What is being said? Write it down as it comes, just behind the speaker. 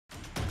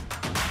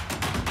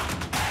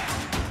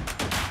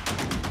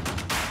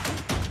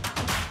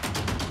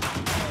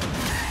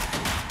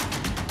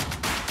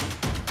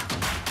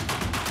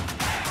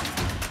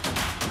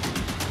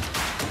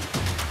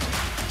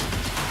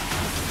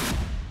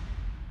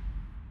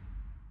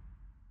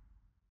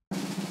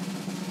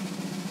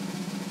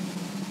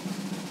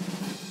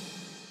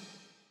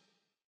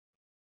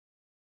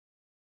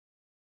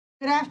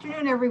Good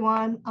afternoon,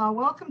 everyone.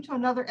 Welcome to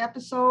another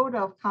episode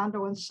of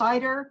Condo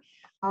Insider.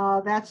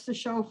 That's the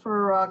show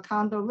for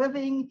condo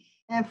living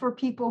and for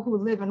people who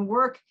live and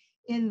work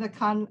in the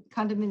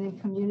condominium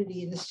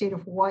community in the state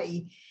of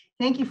Hawaii.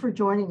 Thank you for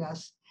joining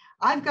us.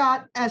 I've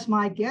got as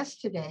my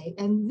guest today,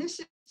 and this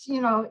is,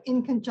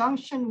 in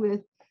conjunction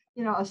with,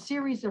 a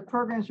series of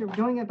programs we're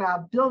doing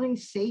about building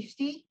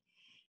safety.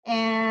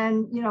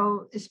 And,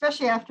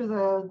 especially after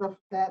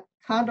that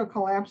condo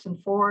collapse in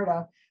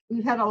Florida,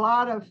 we've had a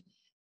lot of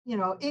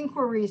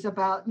inquiries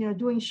about,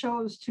 doing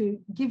shows to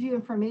give you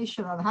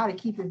information on how to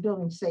keep your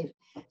building safe.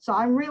 So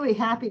I'm really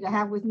happy to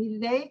have with me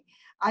today.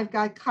 I've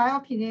got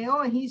Kyle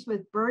Pineo, and he's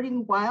with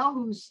Birding Weil,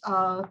 who's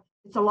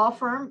it's a law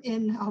firm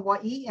in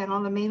Hawaii and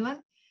on the mainland.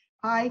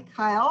 Hi,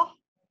 Kyle.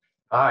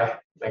 Hi,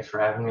 thanks for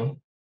having me.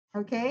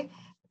 Okay,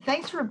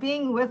 thanks for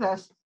being with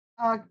us.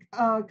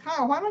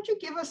 Kyle, why don't you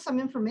give us some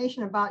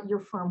information about your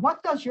firm?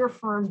 What does your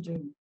firm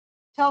do?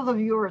 Tell the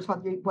viewers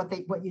what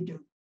you do.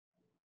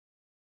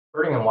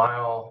 Birding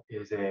Weil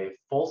is a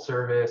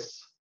full-service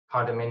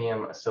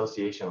condominium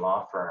association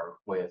law firm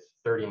with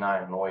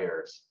 39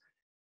 lawyers.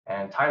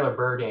 And Tyler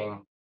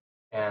Birding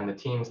and the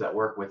teams that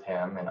work with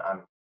him, and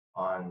I'm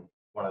on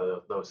one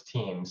of those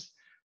teams,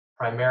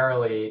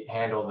 primarily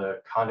handle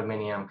the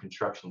condominium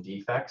construction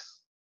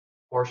defects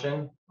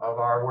portion of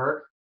our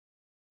work.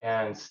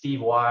 And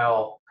Steve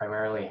Weil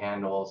primarily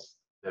handles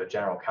the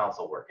general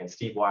counsel work, and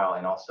Steve Weil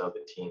and also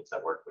the teams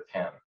that work with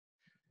him.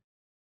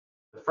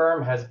 The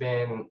firm has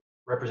been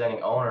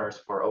representing owners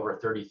for over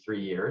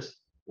 33 years,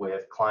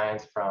 with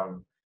clients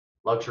from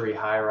luxury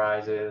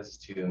high-rises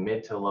to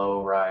mid to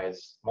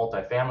low-rise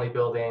multifamily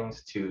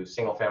buildings to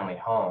single-family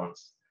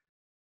homes.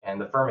 And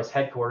the firm is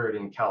headquartered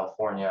in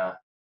California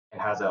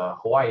and has a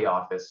Hawaii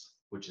office,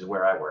 which is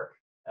where I work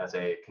as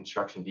a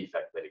construction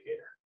defect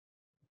litigator.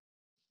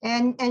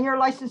 And you're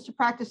licensed to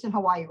practice in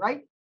Hawaii,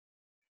 right?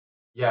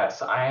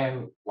 Yes, I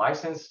am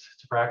licensed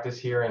to practice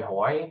here in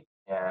Hawaii,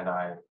 and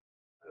I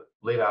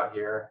live out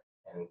here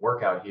and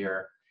work out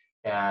here,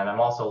 and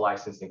I'm also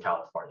licensed in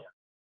California.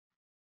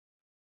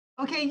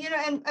 Okay,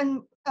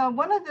 and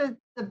one of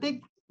the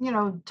big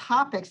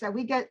topics that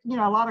we get a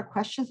lot of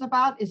questions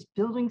about is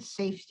building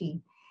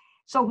safety.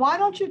 So why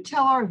don't you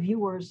tell our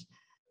viewers,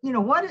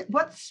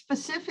 what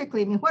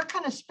specifically, what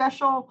kind of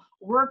special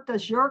work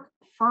does your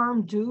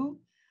firm do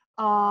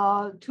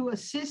to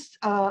assist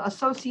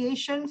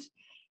associations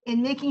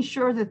in making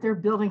sure that their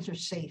buildings are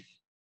safe?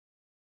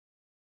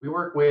 We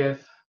work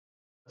with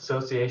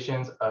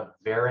associations of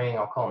varying,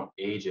 I'll call them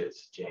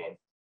ages, Jane.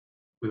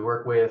 We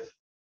work with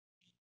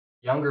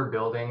younger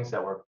buildings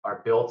that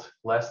are built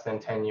less than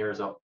 10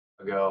 years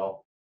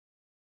ago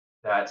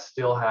that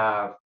still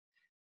have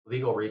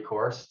legal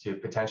recourse to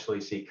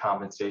potentially seek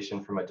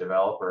compensation from a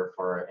developer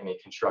for any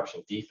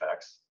construction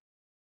defects.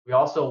 We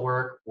also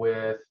work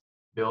with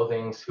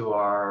buildings who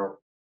are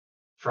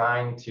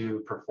trying to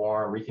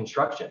perform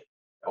reconstruction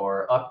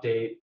or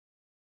update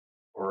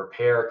or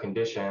repair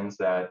conditions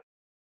that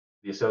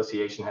the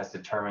association has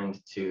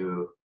determined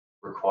to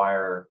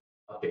require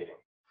updating.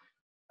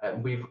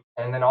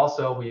 And then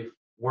also we've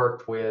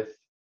worked with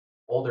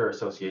older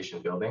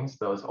association buildings,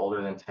 those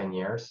older than 10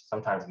 years,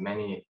 sometimes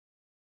many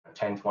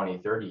 10, 20,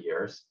 30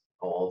 years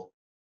old,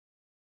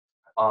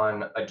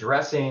 on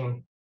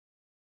addressing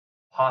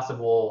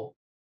possible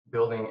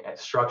building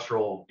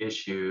structural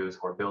issues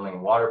or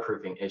building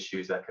waterproofing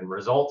issues that can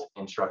result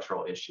in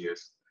structural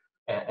issues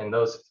and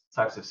those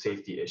types of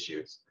safety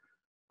issues.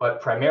 But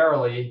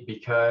primarily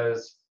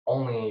because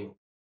only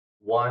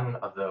one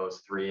of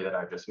those three that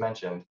I've just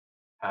mentioned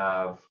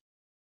have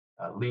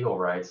legal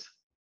rights,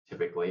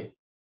 typically,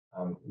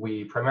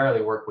 we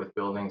primarily work with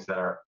buildings that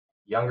are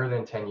younger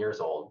than 10 years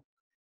old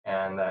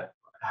and that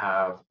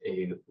have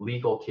a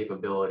legal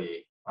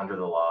capability under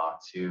the law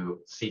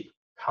to seek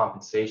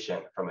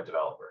compensation from a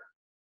developer.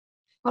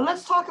 Well,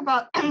 let's talk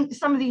about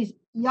some of these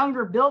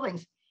younger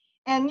buildings.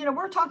 And,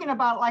 we're talking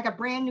about like a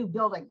brand new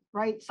building,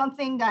 right?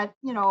 Something that,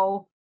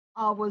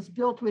 was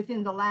built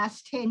within the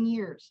last 10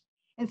 years.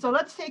 And so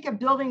let's take a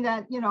building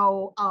that,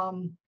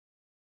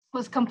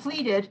 was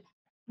completed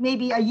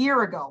maybe a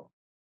year ago.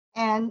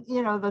 And,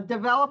 the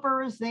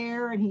developer is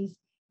there and he's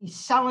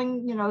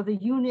selling, the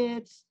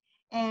units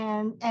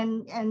and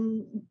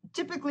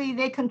typically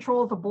they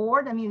control the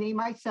board. I mean, they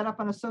might set up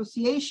an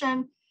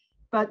association,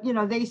 but,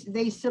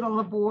 they sit on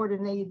the board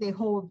and they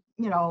hold,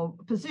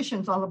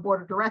 positions on the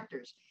board of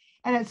directors.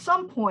 And at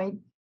some point,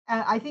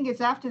 I think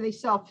it's after they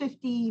sell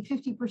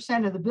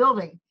 50% of the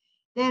building,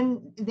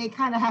 then they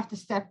kind of have to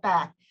step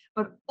back.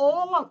 But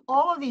all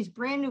of these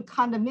brand new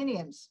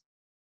condominiums,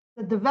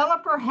 the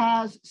developer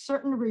has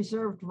certain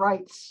reserved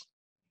rights.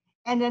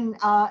 And then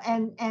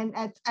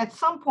at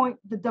some point,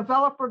 the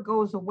developer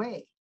goes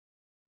away.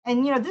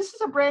 And, this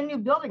is a brand new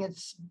building.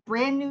 It's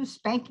brand new,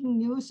 spanking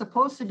new,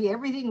 supposed to be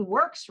everything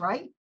works,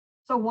 right?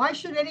 So why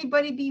should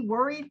anybody be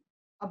worried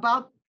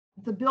about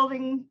the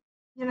building,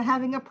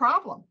 having a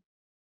problem?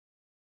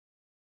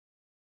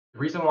 The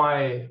reason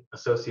why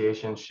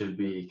associations should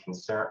be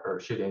concerned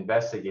or should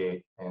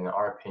investigate, in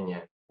our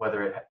opinion,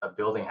 whether a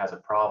building has a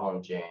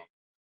problem, Jane,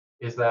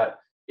 is that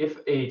if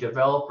a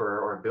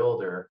developer or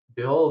builder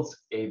builds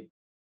a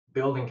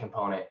building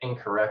component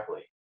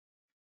incorrectly,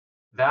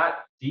 that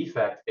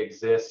defect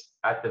exists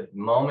at the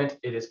moment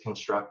it is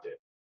constructed.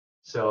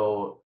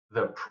 So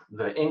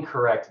the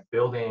incorrect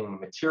building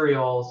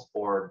materials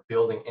or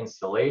building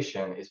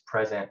installation is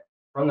present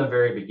from the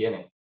very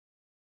beginning.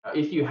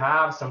 If you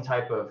have some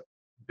type of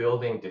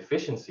building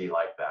deficiency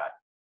like that,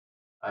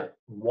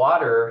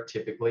 water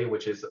typically,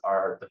 which is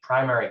the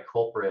primary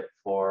culprit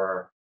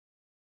for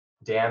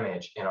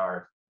damage in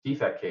our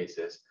defect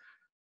cases,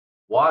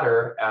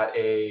 water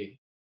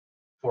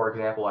for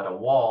example, at a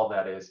wall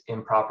that is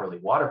improperly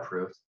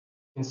waterproofed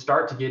can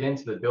start to get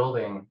into the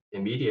building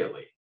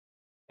immediately.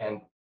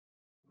 And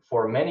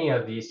for many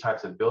of these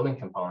types of building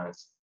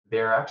components,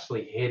 they're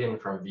actually hidden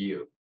from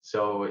view.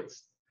 So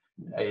it's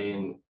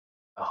a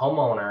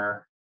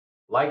homeowner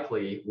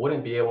likely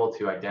wouldn't be able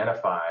to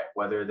identify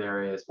whether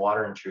there is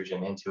water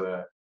intrusion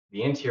into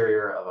the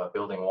interior of a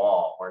building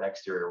wall or an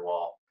exterior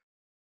wall.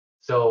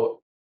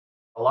 So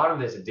a lot of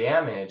this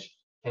damage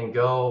can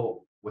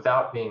go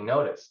without being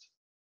noticed.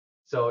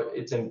 So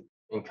it's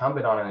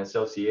incumbent on an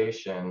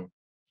association,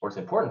 or it's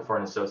important for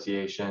an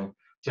association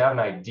to have an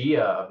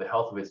idea of the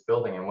health of its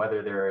building and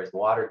whether there is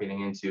water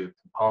getting into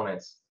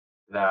components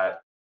that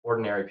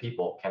ordinary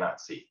people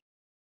cannot see.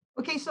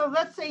 Okay, so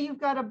let's say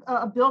you've got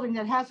a building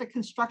that has a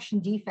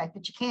construction defect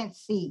that you can't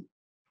see.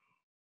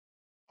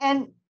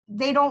 And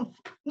they don't,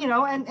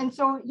 and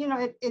so,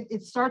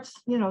 it starts,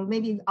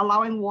 maybe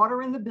allowing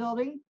water in the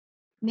building,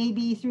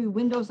 maybe through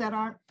windows that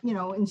aren't,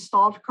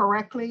 installed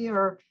correctly,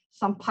 or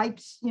some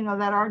pipes,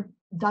 that aren't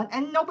done,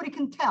 and nobody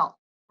can tell,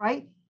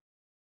 right?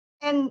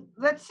 And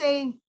let's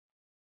say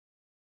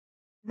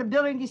the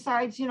building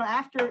decides,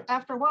 after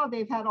a while,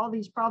 they've had all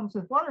these problems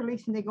with water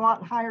leaks, and they go out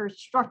and hire a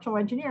structural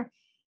engineer.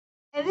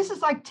 And this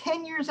is like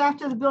 10 years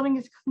after the building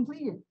is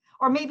completed,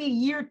 or maybe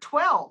year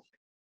 12.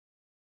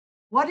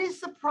 What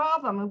is the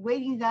problem of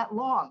waiting that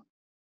long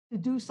to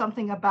do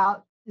something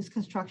about this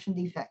construction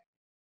defect?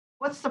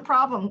 What's the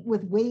problem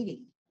with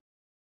waiting?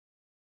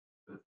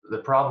 The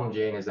problem,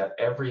 Jane, is that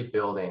every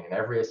building and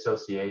every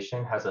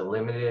association has a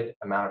limited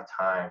amount of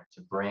time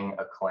to bring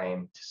a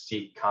claim to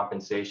seek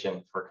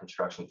compensation for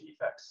construction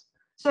defects.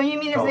 So you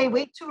mean if they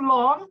wait too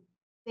long,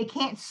 they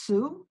can't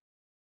sue?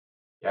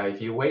 Yeah,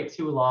 if you wait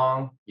too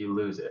long, you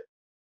lose it.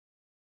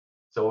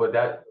 So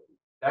that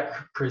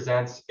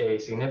presents a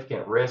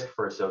significant risk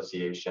for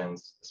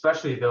associations,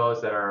 especially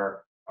those that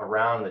are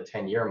around the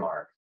 10-year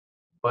mark.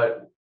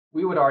 But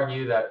we would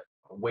argue that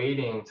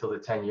waiting till the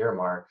 10-year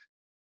mark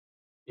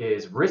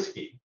is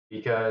risky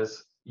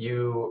because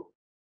you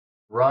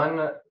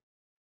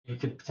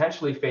could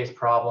potentially face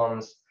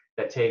problems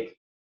that take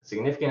a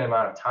significant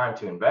amount of time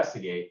to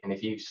investigate. And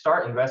if you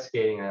start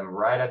investigating them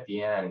right at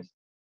the end,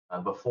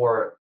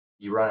 before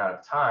you run out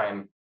of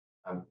time,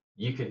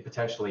 you could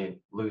potentially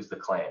lose the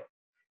claim.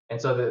 And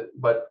so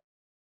but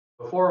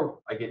before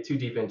I get too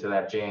deep into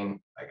that, Jane,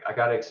 I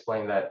got to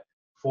explain that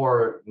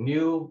for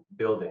new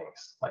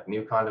buildings, like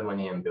new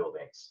condominium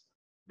buildings,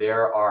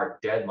 there are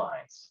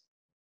deadlines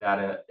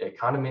that a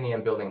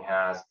condominium building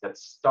has that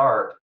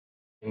start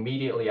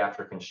immediately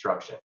after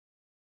construction.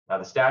 Now,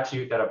 the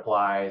statute that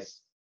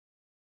applies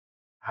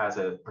has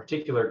a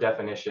particular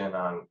definition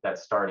on that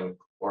starting,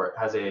 or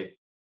has a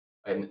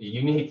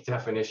unique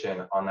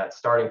definition on that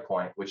starting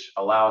point, which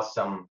allows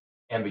some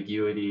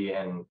ambiguity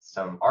and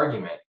some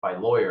argument by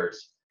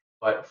lawyers.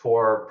 But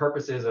for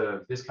purposes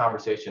of this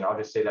conversation, I'll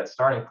just say that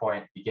starting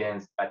point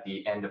begins at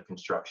the end of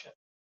construction.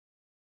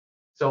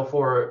 So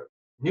for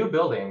new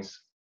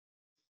buildings,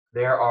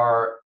 there's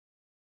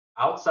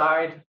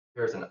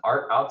an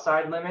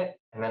outside limit,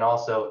 and then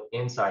also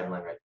inside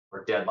limit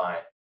or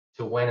deadline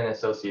to when an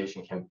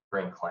association can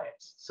bring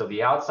claims. So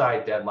the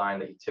outside deadline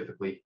that you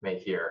typically may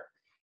hear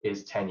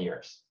is 10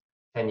 years.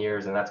 10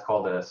 years, and that's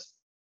called a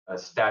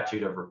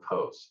statute of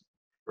repose.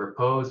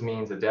 Repose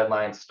means the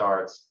deadline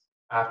starts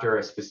after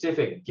a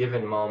specific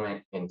given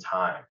moment in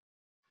time,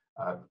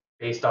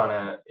 based on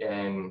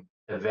an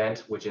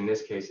event, which in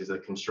this case is the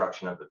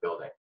construction of the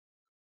building.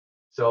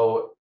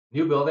 So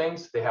new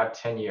buildings, they have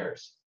 10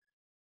 years.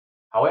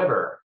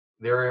 However,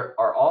 there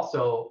are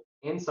also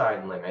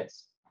inside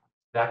limits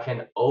that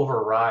can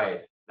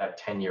override that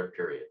 10-year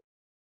period.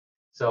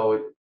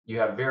 So you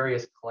have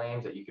various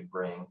claims that you could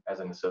bring as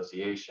an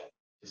association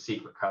to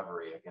seek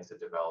recovery against a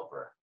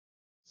developer.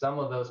 Some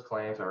of those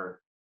claims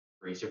are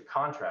breach of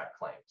contract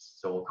claims,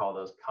 so we'll call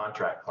those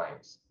contract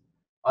claims.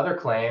 Other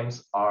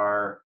claims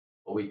are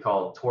what we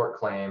call tort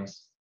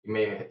claims. You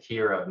may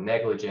hear of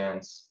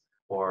negligence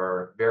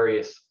or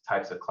various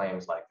types of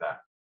claims like that.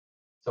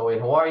 So in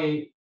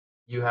Hawaii,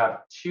 you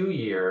have 2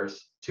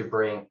 years to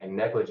bring a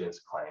negligence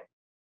claim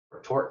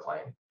or tort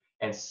claim,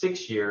 and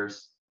 6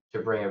 years to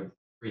bring a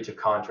breach of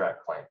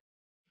contract claim.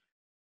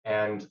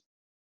 And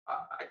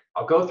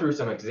I'll go through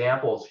some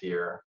examples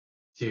here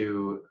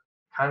to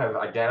kind of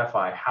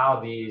identify how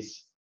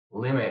these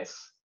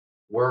limits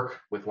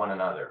work with one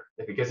another,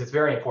 because it's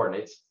very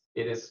important.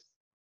 It is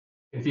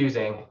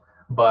confusing,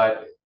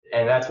 but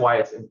And that's why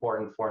it's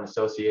important for an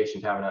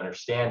association to have an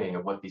understanding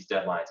of what these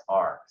deadlines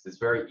are, because it's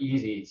very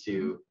easy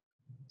to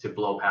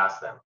blow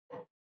past them.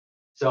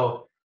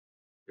 So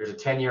there's a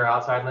 10-year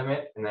outside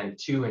limit and then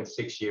 2 and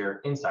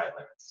 6-year inside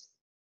limits.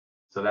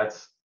 So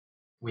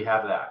we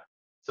have that.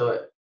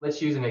 So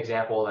let's use an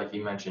example like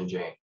you mentioned,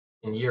 Jane.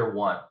 In year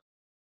one,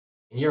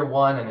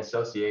 an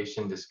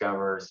association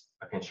discovers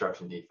a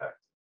construction defect.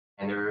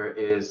 And there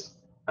is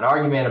an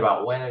argument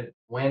about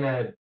when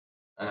an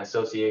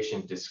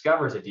association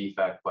discovers a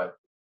defect, but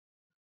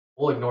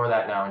we'll ignore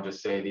that now and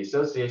just say the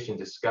association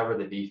discovered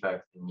the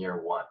defect in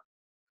year one.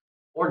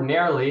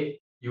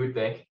 Ordinarily, you would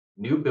think,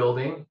 new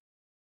building,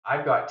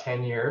 I've got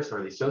 10 years,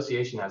 or the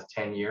association has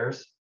 10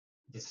 years.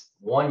 Just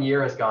 1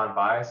 year has gone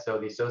by, so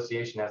the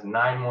association has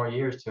 9 more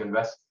years to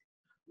investigate.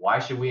 Why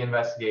should we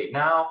investigate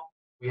now?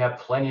 We have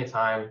plenty of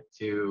time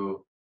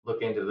to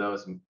look into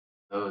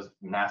those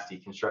nasty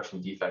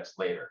construction defects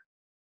later.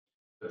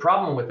 The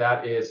problem with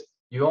that is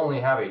you only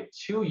have a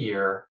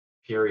 2-year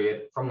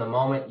period from the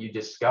moment you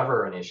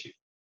discover an issue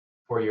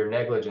for your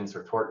negligence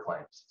or tort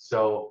claims.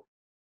 So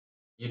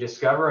you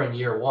discover in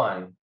year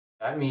one,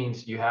 that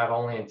means you have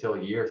only until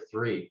year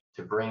 3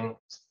 to bring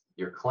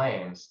your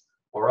claims,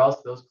 or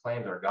else those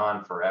claims are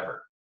gone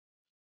forever.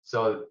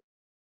 So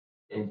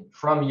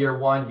from year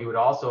one, you would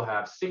also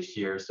have 6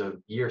 years. So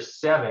year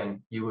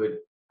 7, you would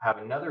have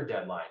another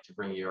deadline to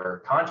bring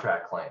your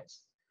contract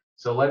claims.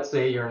 So let's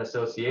say you're an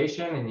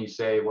association and you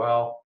say,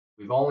 well,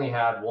 we've only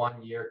had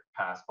 1 year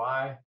pass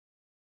by.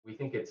 We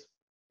think it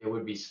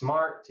would be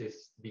smart to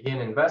begin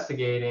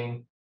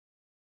investigating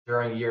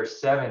during year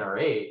 7 or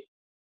 8.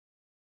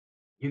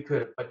 You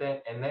could,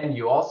 and then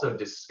you also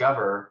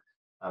discover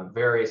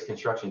various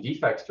construction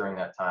defects during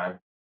that time.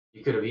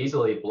 You could have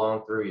easily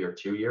blown through your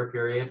 2-year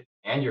period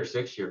and your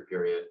 6-year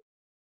period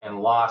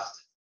and lost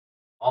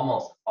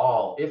almost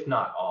all, if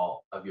not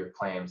all, of your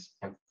claims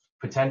and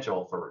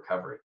potential for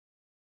recovery.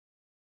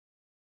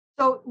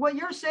 So what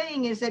you're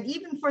saying is that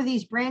even for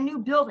these brand new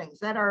buildings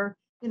that are,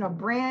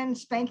 brand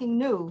spanking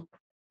new,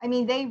 I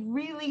mean,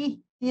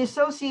 the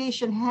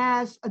association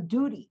has a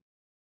duty,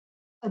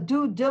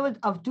 due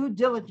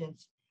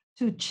diligence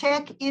to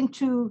check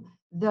into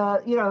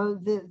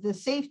the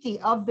safety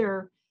of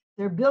their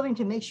building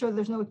to make sure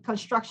there's no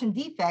construction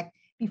defect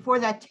before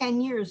that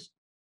 10 years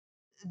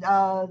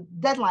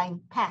deadline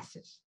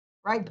passes,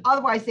 right?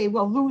 Otherwise, they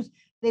will lose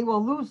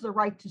the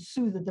right to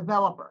sue the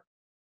developer.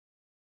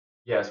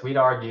 Yes, we'd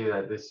argue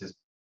that this is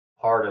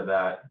part of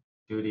that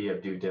duty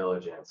of due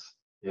diligence,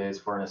 is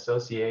for an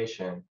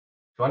association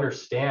to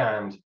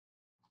understand,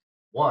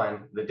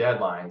 one, the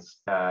deadlines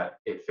that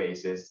it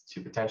faces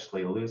to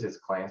potentially lose its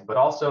claims, but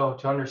also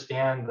to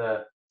understand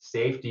the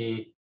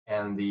safety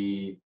and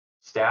the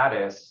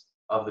status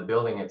of the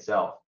building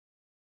itself.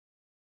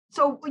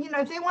 So,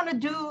 if they want to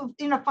do,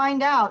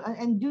 find out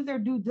and do their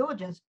due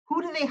diligence,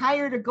 who do they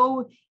hire to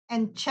go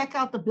and check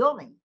out the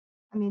building?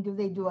 I mean, do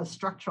they do a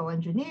structural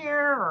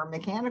engineer or a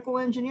mechanical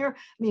engineer?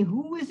 I mean,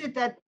 who is it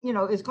that,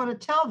 is going to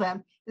tell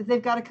them that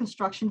they've got a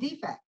construction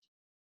defect?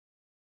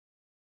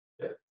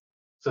 Yeah.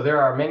 So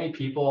there are many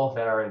people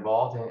that are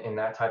involved in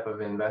that type of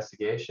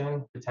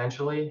investigation,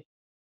 potentially.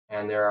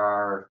 And there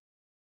are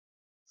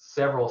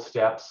several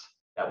steps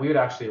that we would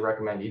actually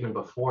recommend even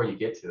before you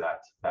get to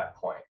that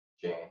point,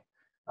 Jane,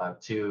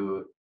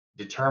 to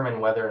determine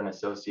whether an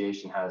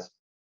association has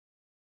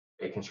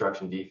a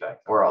construction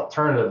defect, or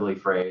alternatively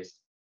phrased,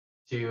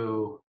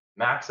 to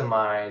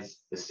maximize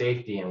the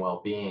safety and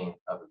well-being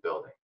of the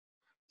building.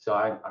 So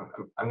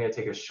I'm going to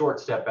take a short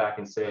step back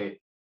and say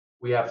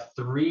we have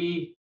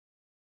 3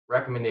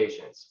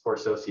 recommendations for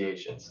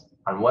associations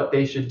on what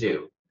they should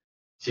do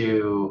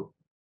to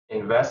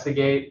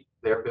investigate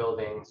their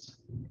buildings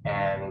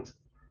and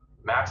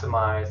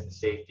maximize the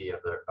safety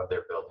of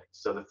their buildings.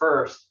 So the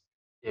first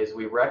is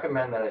we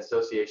recommend that an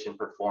association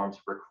performs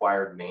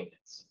required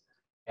maintenance.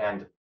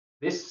 And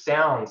this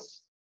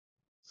sounds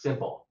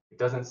simple. It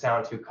doesn't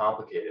sound too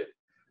complicated,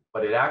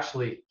 but it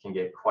actually can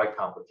get quite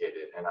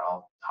complicated, and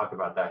I'll talk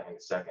about that in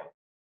a second.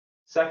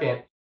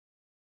 Second,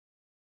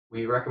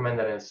 we recommend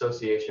that an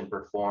association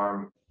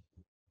perform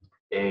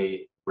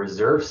a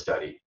reserve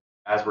study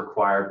as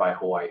required by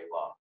Hawaii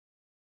law.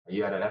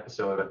 You had an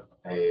episode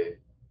a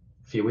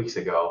few weeks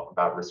ago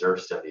about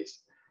reserve studies,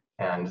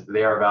 and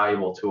they are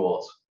valuable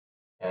tools.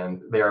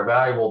 And they are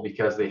valuable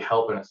because they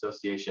help an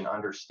association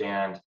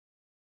understand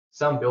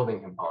some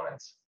building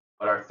components.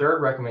 But our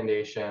third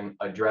recommendation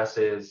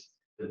addresses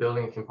the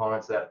building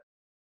components that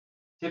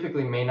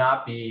typically may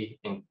not be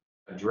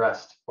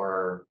addressed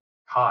or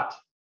caught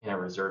in a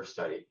reserve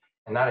study.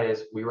 And that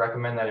is, we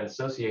recommend that an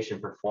association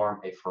perform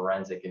a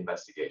forensic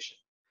investigation.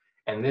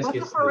 And this What's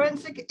gets a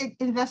forensic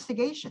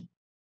investigation?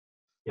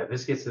 Yeah,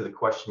 this gets to the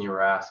question you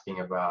were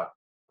asking about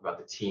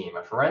the team.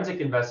 A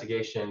forensic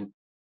investigation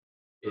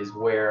is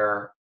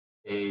where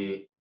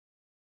a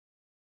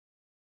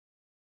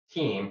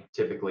team,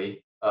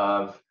 typically,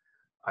 of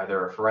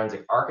either a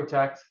forensic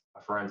architect,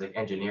 a forensic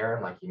engineer,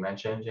 like you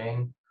mentioned,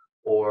 Jane,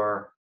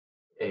 or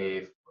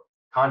a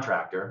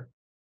contractor,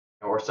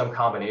 or some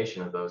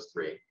combination of those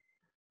 3,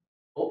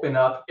 open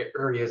up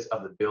areas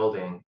of the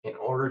building in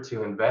order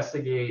to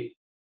investigate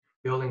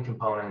building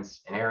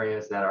components in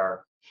areas that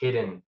are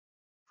hidden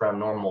from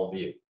normal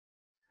view.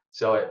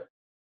 So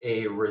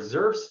a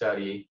reserve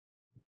study,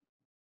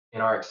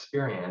 in our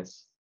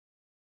experience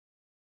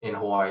in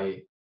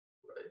Hawaii,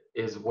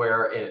 is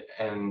where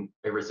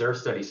a reserve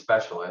study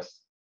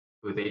specialist,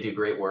 who they do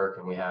great work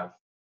and we have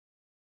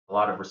a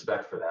lot of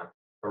respect for them.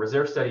 A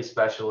reserve study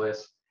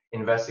specialist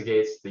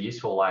investigates the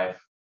useful life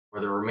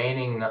or the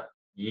remaining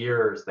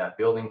years that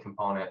building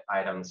component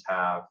items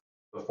have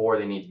before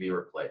they need to be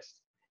replaced.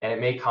 And it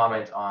may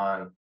comment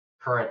on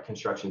current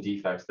construction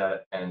defects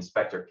that an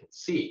inspector can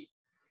see.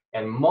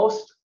 And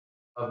most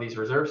of these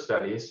reserve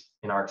studies,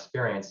 in our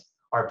experience,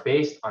 are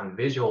based on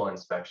visual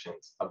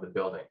inspections of the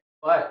building.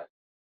 But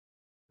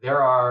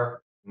there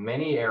are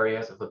many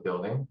areas of the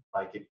building,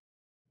 like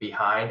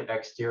behind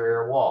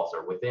exterior walls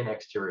or within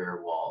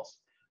exterior walls,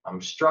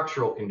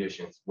 structural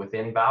conditions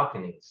within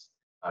balconies,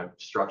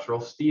 structural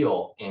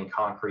steel in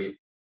concrete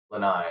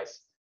lanais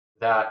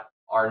that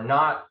are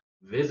not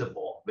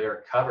visible,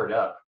 they're covered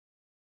up.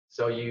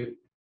 So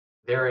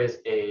there is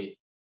a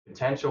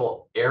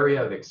potential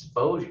area of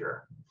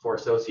exposure for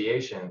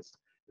associations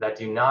that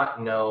do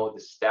not know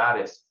the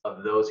status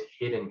of those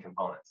hidden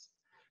components.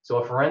 So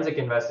a forensic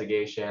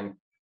investigation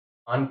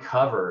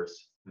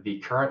uncovers the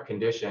current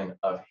condition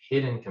of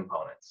hidden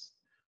components,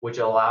 which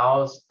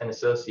allows an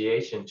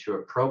association to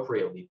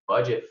appropriately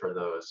budget for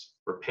those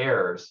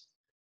repairs,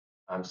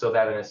 so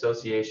that an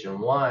association,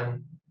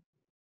 one,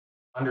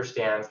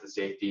 understands the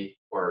safety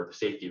or the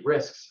safety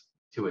risks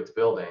to its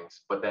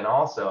buildings, but then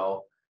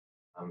also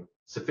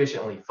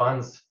sufficiently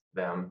funds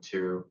them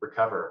to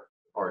recover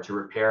or to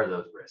repair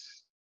those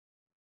risks.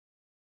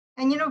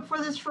 And for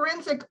this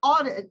forensic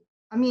audit,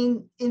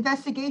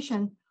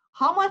 investigation,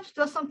 how much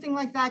does something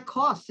like that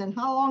cost and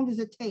how long does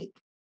it take?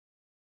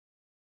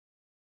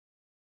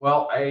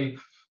 Well, I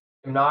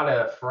am not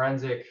a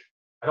forensic,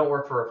 I don't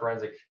work for a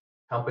forensic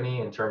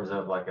company in terms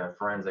of like a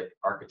forensic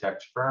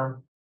architect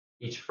firm.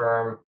 Each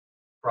firm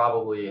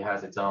probably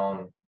has its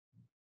own,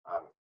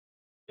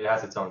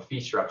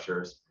 fee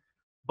structures.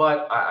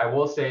 But I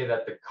will say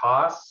that the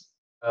costs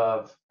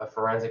of a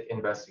forensic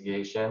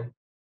investigation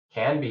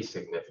can be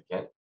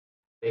significant.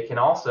 They can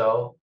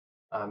also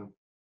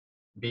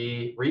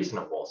be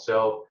reasonable.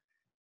 So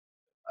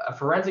a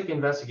forensic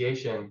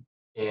investigation,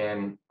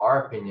 in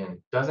our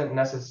opinion, doesn't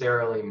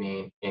necessarily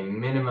mean a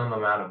minimum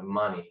amount of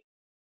money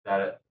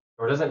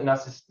or doesn't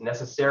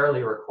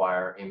necessarily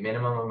require a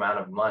minimum amount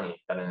of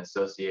money that an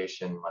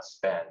association must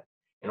spend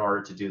in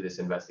order to do this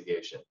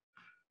investigation.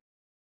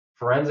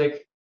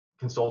 Forensic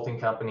consulting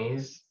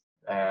companies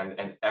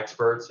and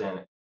experts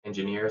and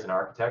engineers and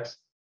architects,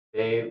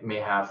 they may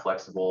have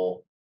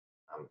flexible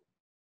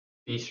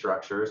fee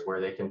structures where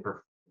they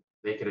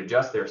could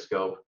adjust their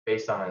scope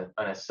based on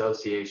an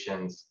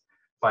association's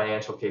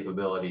financial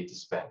capability to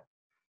spend.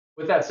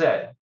 With that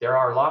said, there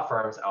are law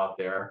firms out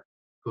there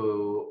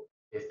who,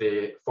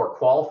 for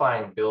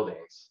qualifying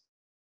buildings,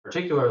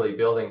 particularly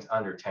buildings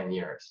under 10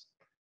 years,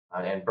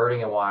 and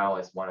Birding and Weil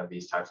is one of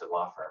these types of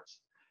law firms,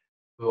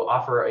 who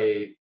offer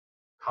a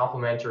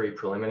complimentary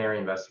preliminary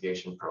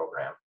investigation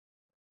program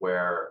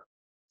where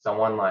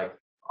someone like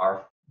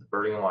our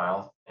Birding and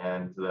Weil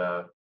and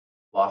the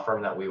law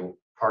firm that we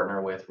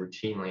partner with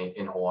routinely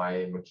in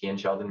Hawaii, McKee &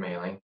 Sheldon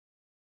Mailing,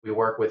 we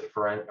work with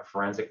a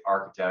forensic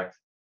architect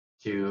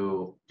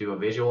to do a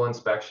visual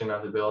inspection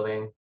of the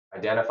building,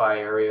 identify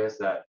areas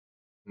that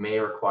may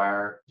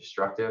require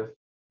destructive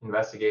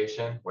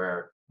investigation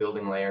where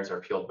building layers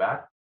are peeled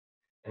back,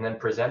 and then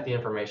present the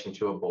information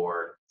to a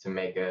board to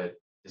make a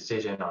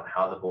decision on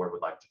how the board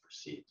would like to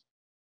proceed.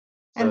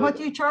 And what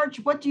do you charge?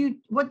 What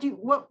would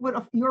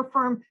your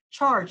firm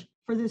charge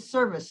for this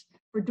service,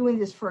 for doing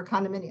this for a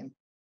condominium?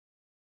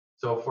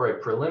 So for a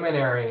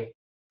preliminary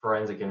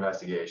forensic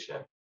investigation,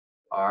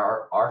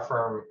 our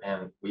firm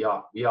and we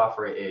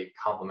offer a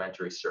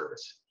complimentary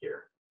service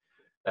here.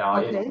 Now,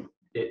 okay.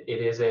 it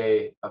is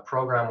a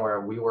program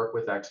where we work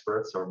with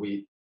experts, or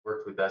we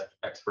work with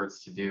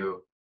experts to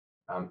do,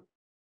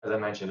 as I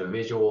mentioned, a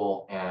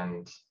visual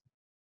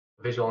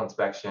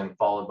inspection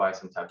followed by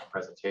some type of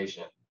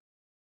presentation.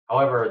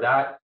 However,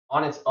 that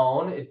on its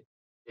own,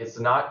 it's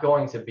not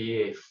going to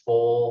be a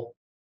full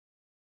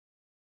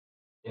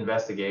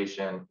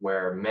investigation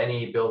where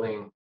many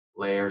building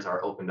layers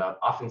are opened up.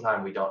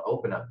 Oftentimes we don't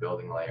open up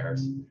building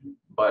layers,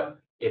 but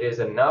it is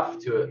enough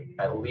to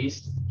at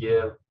least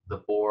give the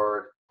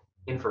board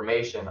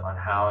information on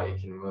how it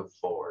can move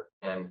forward.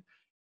 And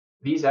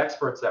these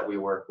experts that we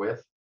work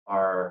with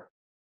are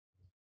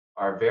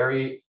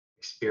very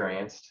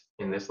experienced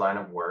in this line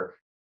of work.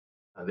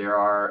 There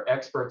are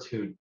experts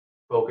who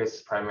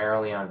focus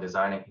primarily on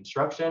design and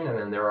construction, and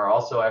then there are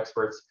also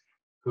experts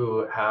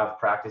who have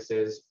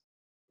practices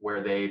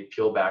where they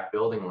peel back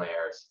building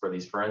layers for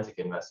these forensic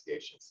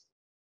investigations.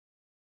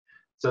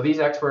 So these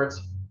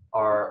experts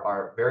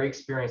are very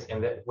experienced,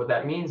 and what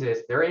that means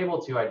is they're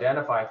able to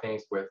identify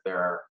things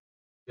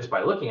just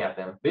by looking at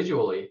them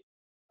visually,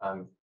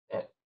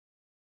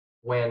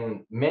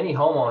 when many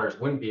homeowners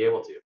wouldn't be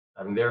able to.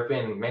 There have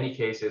been many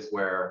cases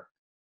where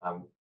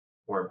the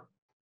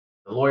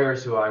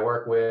lawyers who I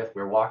work with,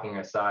 we're walking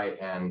a site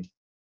and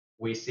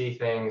we see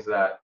things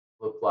that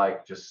look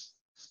like just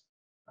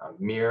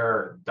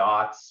mere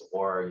dots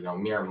or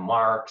mere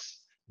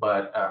marks,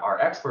 but our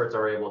experts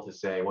are able to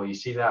say, well, you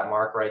see that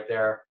mark right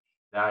there?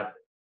 That,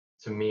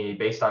 to me,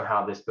 based on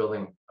how this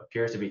building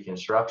appears to be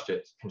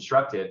constructed,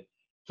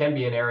 can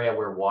be an area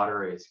where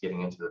water is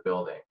getting into the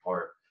building.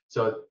 Or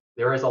so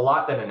there is a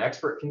lot that an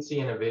expert can see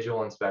in a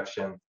visual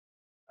inspection,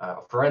 a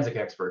forensic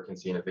expert can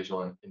see in a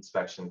visual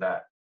inspection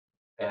that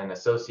an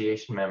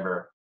association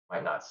member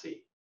might not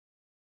see.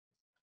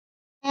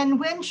 And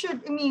when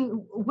should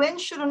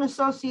an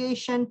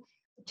association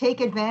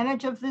take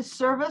advantage of this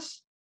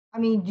service? I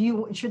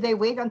mean, should they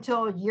wait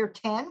until year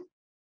 10?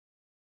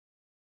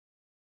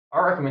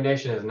 Our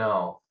recommendation is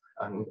no,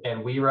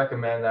 and we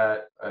recommend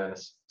that an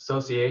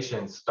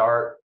association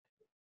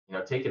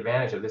take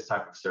advantage of this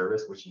type of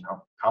service, which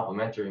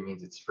complimentary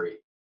means it's free.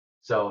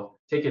 So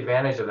take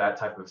advantage of that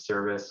type of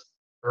service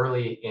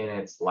early in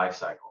its life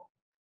cycle.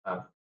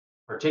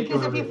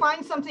 Because if you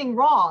find something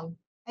wrong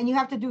and you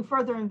have to do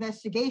further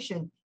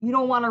investigation, you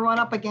don't want to run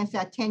up against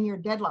that 10-year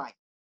deadline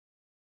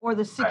or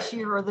the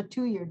 6-year or the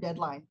 2-year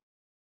deadline.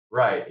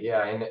 Right,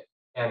 yeah,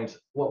 and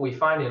what we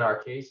find in our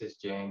cases,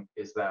 Jane,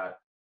 is that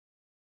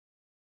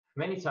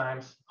many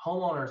times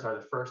homeowners are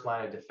the first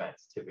line of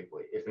defense.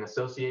 Typically, if an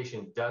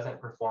association doesn't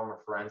perform a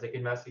forensic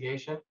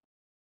investigation,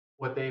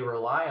 what they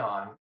rely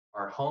on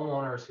are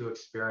homeowners who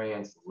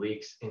experience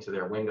leaks into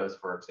their windows,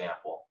 for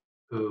example,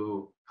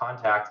 who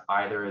contact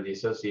either the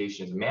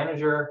association's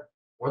manager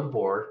or the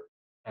board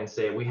and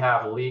say, we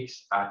have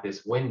leaks at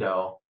this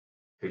window.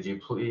 Could you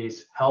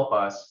please help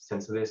us,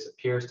 since this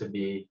appears to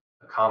be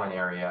a common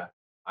area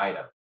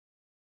item?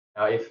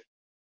 Now, if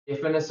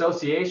an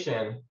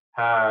association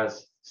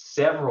has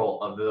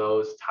several of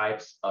those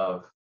types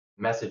of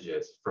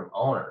messages from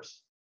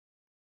owners,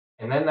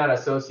 and then that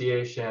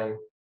association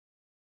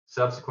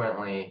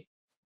subsequently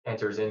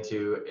enters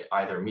into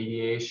either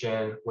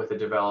mediation with a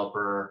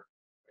developer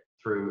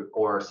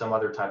or some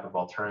other type of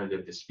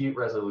alternative dispute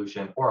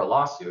resolution or a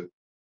lawsuit,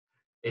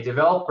 a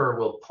developer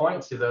will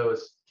point to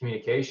those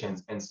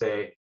communications and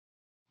say,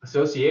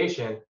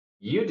 association,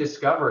 you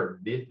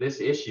discovered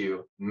this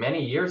issue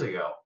many years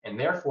ago, and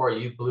therefore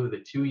you blew the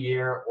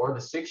 2-year or the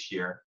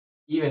 6-year,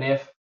 even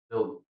if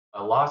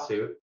a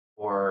lawsuit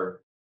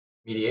or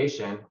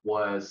mediation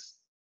was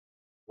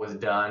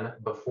done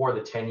before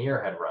the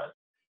 10-year had run.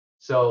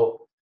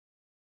 So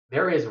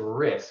there is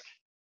risk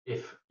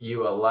if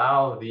you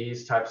allow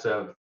these types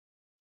of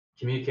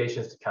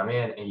communications to come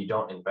in and you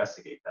don't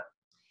investigate them.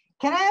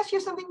 Can I ask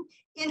you something?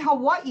 In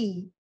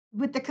Hawaii,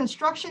 with the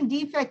construction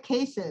defect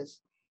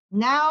cases,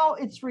 now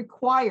it's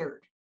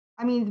required.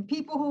 I mean, the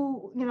people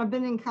who have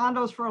been in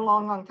condos for a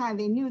long time,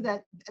 they knew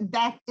that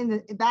back in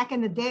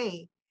the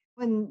day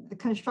when the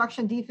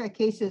construction defect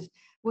cases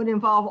would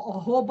involve a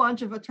whole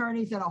bunch of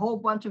attorneys and a whole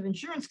bunch of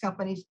insurance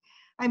companies.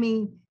 I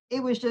mean,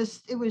 it was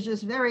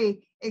just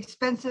very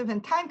expensive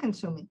and time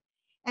consuming.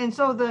 And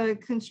so the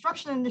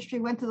construction industry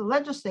went to the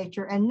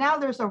legislature, and now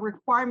there's a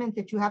requirement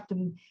that you have to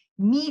do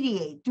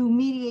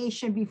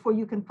mediation before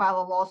you can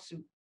file a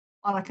lawsuit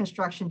on a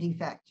construction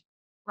defect,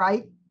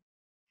 right?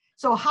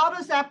 So how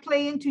does that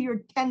play into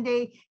your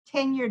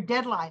 10-year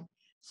deadline?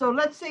 So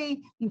let's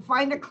say you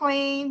find a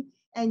claim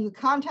and you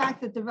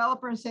contact the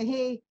developer and say,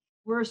 hey,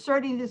 we're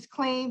asserting this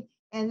claim.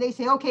 And they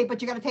say, okay,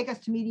 but you got to take us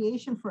to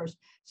mediation first.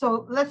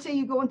 So let's say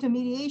you go into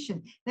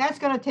mediation. That's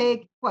going to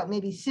take what,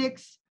 maybe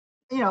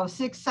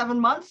 6-7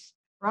 months,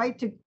 right?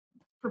 To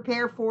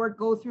prepare for it,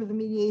 go through the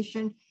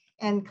mediation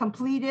and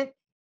complete it.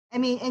 I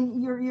mean,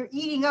 and you're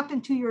eating up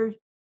into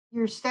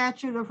your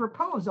statute of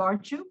repose,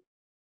 aren't you?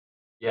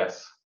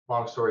 Yes.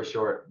 Long story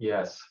short,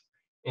 yes.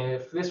 And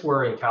if this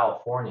were in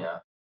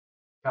California,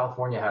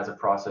 California has a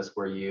process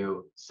where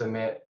you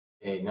submit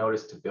a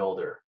notice to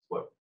builder,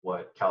 what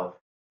the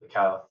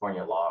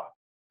California law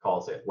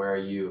calls it, where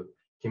you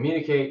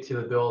communicate to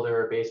the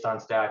builder based on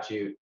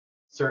statute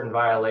certain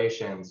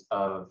violations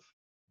of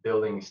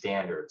building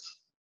standards.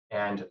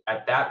 And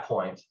at that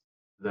point,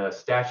 the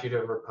statute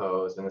of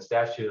repose and the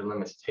statute of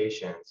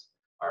limitations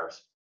are,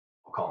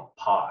 we'll call them,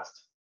 paused.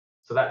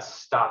 So that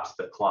stops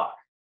the clock.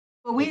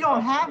 But we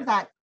don't have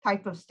that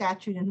type of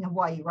statute in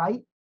Hawaii,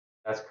 right?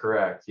 That's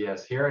correct.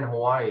 Yes. Here in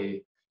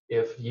Hawaii,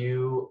 if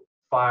you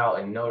file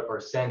a note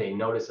or send a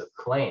notice of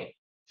claim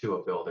to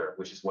a builder,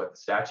 which is what the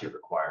statute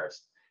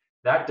requires,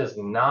 that does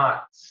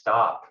not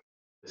stop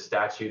the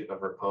statute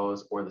of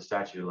repose or the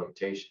statute of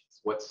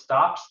limitations. What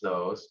stops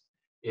those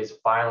is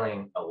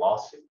filing a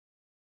lawsuit.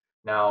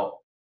 Now,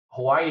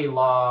 Hawaii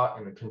law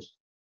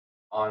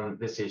on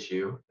this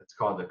issue, it's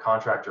called the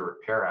Contractor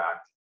Repair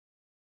Act.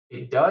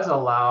 It does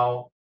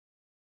allow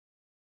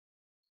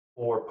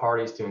for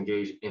parties to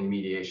engage in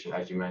mediation,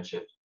 as you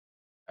mentioned,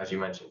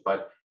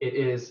 but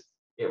it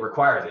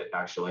requires it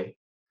actually,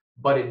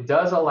 but it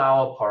does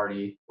allow a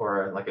party,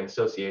 or like an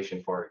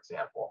association, for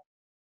example,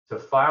 to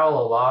file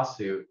a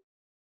lawsuit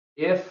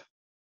if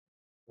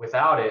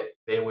without it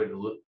they would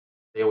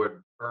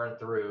burn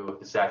through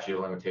the statute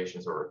of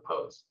limitations or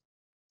repose.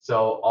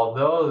 So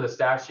although the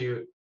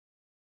statute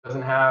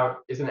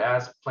isn't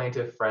as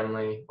plaintiff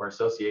friendly or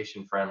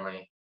association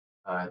friendly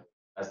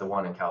as the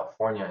one in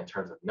California in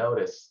terms of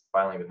notice,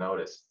 filing a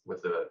notice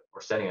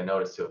or sending a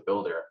notice to a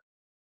builder,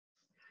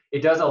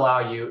 it does allow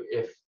you,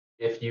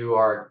 if you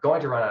are going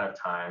to run out of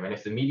time, and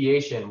if the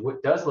mediation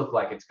does look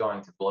like it's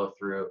going to blow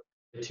through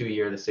the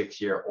 2-year, the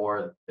 6-year,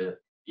 or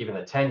even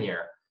the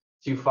 10-year,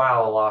 to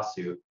file a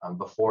lawsuit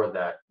before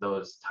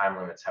those time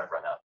limits have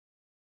run out.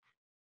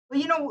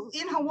 Well,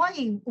 in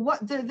Hawaii,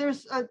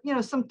 there's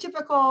some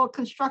typical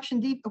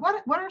construction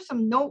what are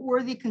some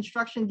noteworthy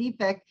construction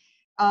defect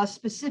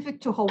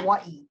specific to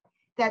Hawaii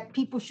that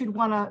people should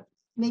want to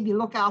maybe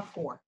look out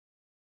for?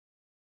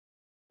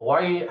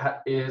 Hawaii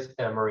is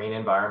a marine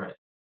environment,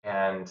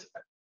 and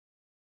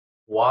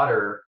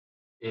water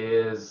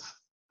is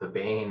the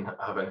bane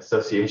of an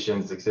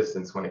association's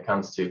existence when it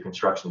comes to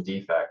construction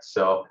defects.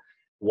 So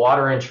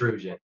water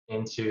intrusion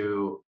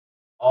into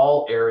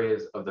all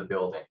areas of the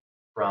building,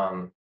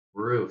 from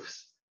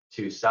roofs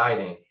to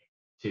siding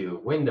to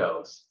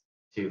windows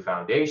to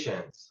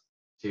foundations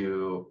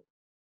to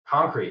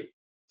concrete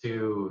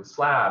to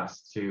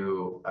slabs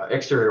to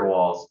exterior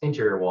walls,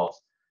 interior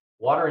walls.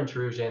 Water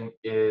intrusion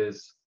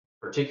is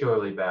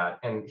particularly bad.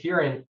 And here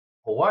in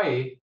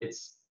Hawaii,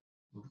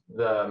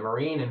 the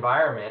marine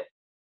environment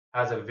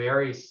has a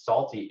very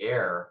salty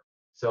air,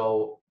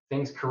 so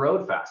things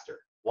corrode faster.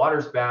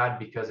 Water's bad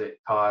because it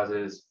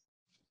causes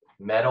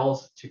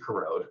metals to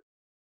corrode.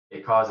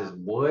 It causes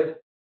wood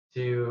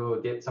to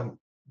get some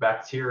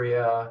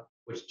bacteria,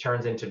 which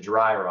turns into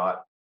dry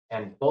rot.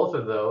 And both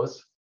of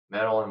those,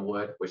 metal and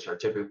wood, which are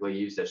typically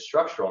used as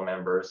structural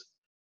members,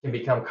 can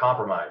become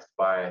compromised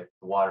by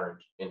the water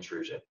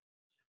intrusion.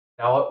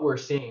 Now, what we're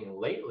seeing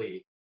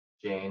lately,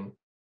 Jane,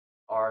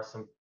 are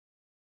some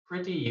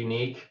pretty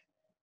unique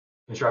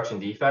construction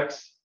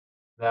defects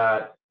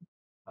that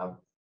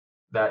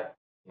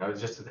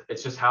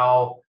it's just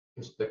how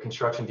the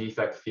construction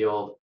defect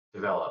field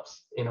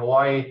develops. In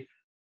Hawaii,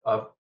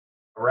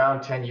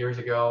 around 10 years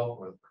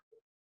ago,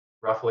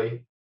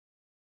 roughly,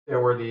 there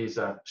were these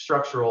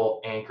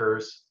structural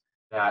anchors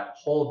that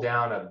hold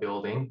down a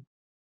building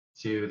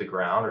to the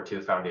ground or to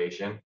the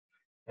foundation,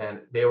 and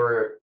they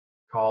were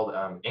called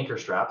anchor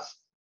straps.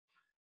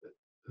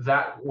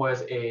 That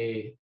was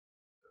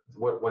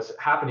what was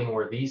happening,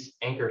 where these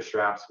anchor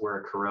straps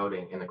were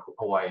corroding in the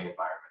Hawaii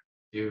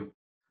environment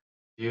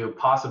due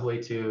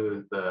possibly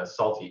to the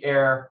salty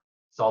air,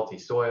 salty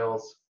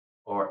soils,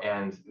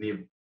 and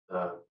the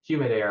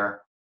humid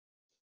air.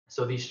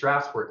 So these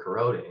straps were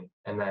corroding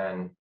and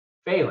then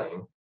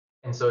failing,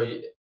 and so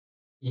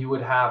you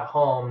would have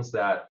homes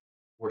that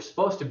were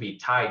supposed to be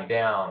tied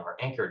down or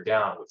anchored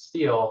down with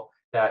steel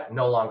that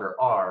no longer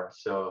are.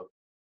 So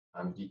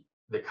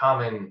the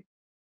common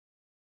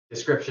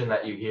description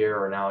that you hear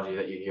or analogy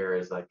that you hear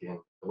is like in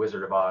The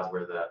Wizard of Oz,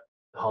 where the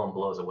home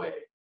blows away.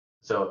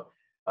 So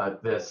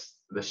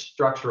the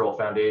structural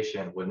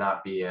foundation would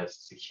not be as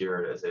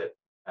secured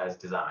as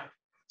designed.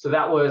 So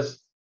that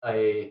was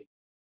a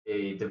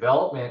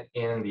development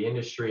in the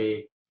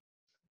industry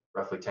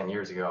roughly 10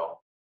 years ago.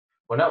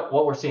 Well,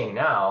 what we're seeing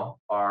now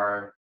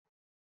are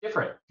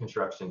different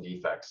construction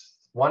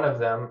defects. One of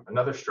them,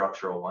 another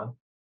structural one,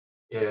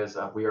 is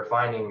we are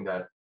finding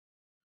that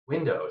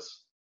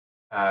windows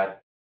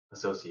at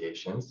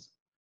associations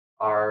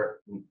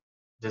are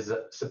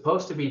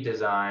supposed to be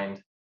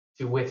designed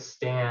to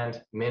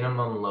withstand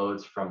minimum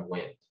loads from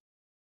wind.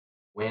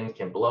 Wind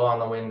can blow on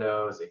the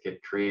windows. It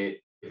could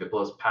create, if it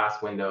blows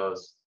past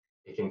windows,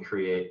 it can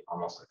create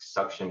almost like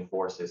suction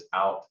forces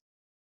out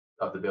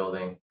of the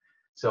building.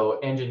 So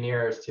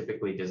engineers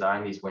typically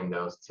design these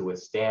windows to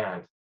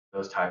withstand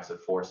those types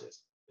of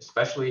forces,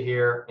 especially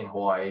here in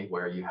Hawaii,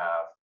 where you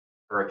have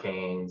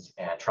hurricanes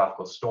and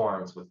tropical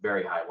storms with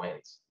very high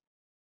winds.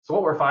 So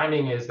what we're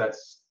finding is that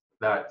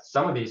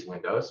some of these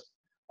windows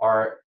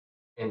are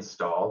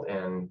installed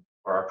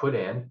or are put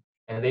in,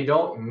 and they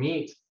don't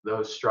meet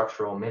those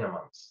structural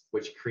minimums,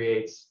 which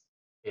creates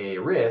a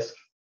risk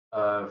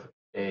of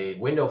a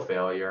window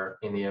failure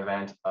in the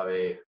event of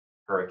a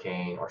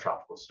hurricane or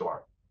tropical storm.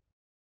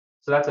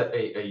 So that's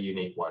a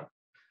unique one.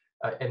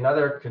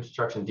 Another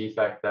construction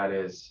defect that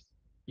is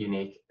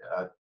unique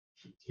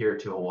here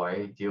to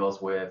Hawaii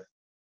deals with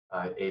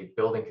a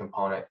building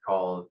component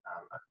called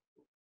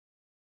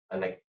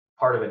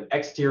part of an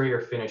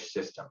exterior finish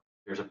system.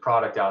 There's a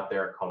product out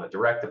there called a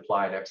direct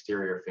applied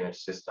exterior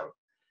finish system.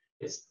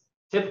 It's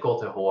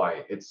typical to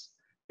Hawaii. It's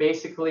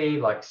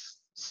basically like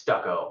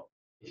stucco,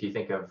 if you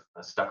think of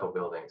stucco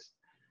buildings.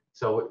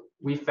 So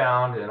we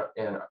found,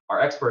 and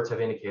our experts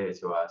have indicated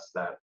to us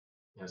that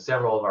in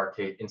several of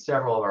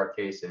our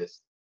cases,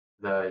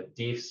 the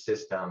DEF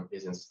system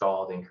is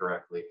installed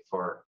incorrectly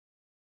for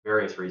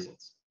various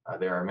reasons.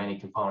 There are many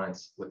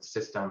components with the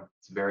system.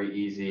 It's very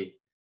easy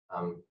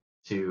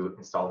to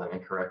install them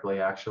incorrectly.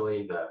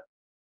 Actually, the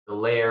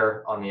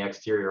layer on the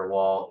exterior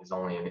wall is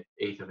only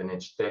 1/8 of an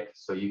inch thick,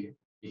 so you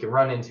can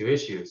run into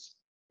issues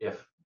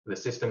if the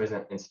system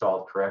isn't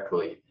installed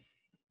correctly.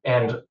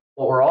 And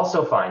What we're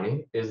also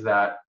finding is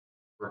that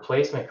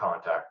replacement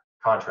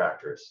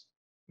contractors,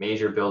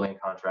 major building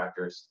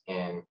contractors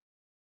in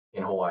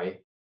Hawaii,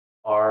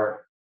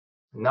 are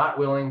not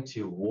willing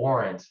to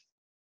warrant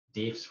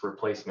DEEF's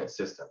replacement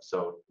system.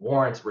 So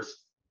warrants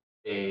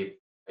a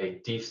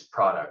DEEF's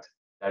product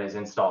that is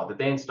installed, that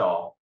they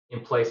install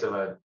in place of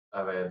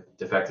a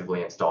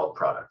defectively installed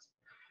product.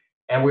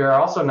 And we are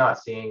also not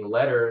seeing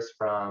letters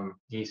from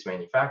DEEF's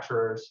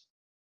manufacturers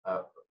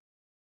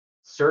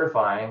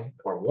certifying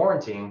or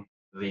warranting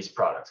these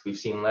products. We've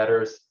seen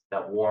letters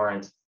that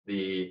warrant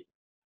that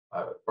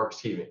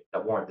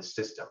warrant the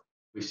system.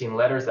 We've seen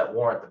letters that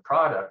warrant the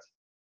product,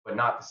 but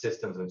not the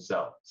systems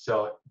themselves.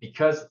 So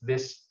because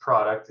this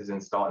product is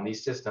installed and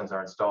these systems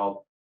are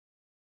installed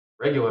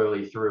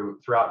regularly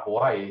throughout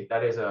Hawaii,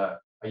 that is a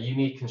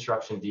unique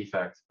construction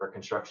defect or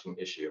construction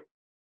issue.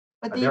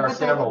 But There are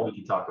several we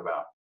can talk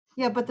about.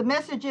 Yeah, but the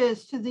message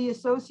is to the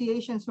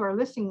associations who are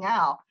listening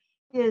now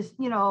is,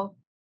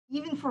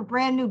 even for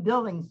brand new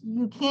buildings,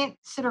 you can't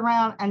sit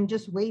around and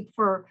just wait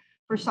for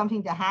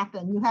something to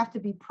happen. You have to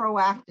be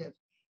proactive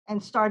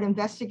and start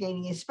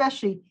investigating,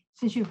 especially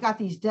since you've got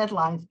these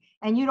deadlines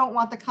and you don't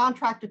want the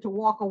contractor to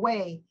walk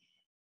away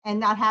and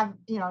not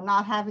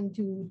having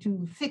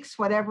to fix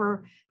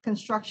whatever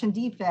construction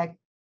defect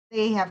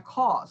they have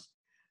caused.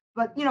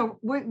 But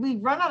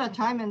we've run out of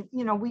time, and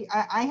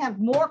I have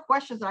more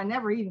questions that I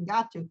never even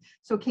got to.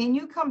 So can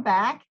you come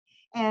back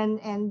and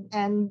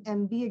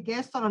be a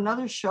guest on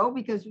another show,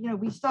 because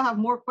we still have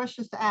more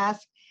questions to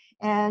ask,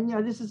 and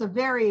this is a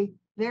very,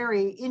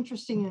 very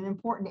interesting and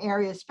important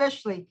area,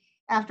 especially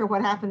after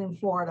what happened in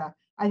Florida.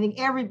 I think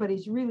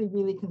everybody's really,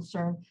 really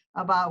concerned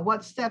about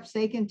what steps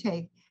they can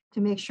take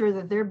to make sure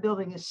that their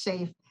building is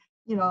safe.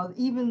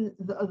 Even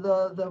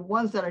the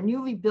ones that are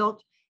newly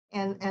built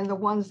and the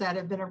ones that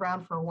have been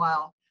around for a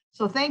while.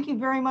 So thank you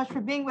very much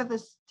for being with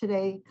us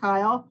today,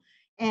 Kyle.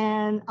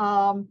 And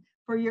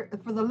for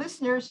the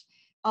listeners,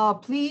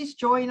 please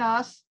join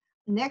us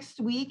next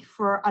week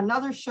for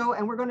another show,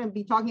 and we're going to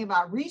be talking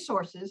about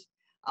resources.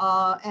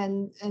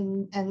 And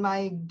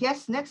my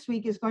guest next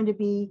week is going to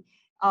be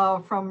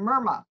from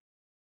MIRMA,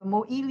 the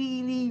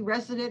Mo'iliili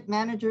Resident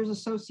Managers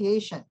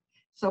Association.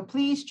 So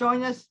please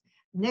join us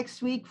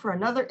next week for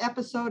another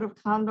episode of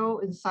Condo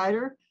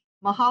Insider.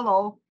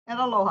 Mahalo and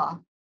aloha.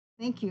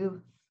 Thank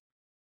you.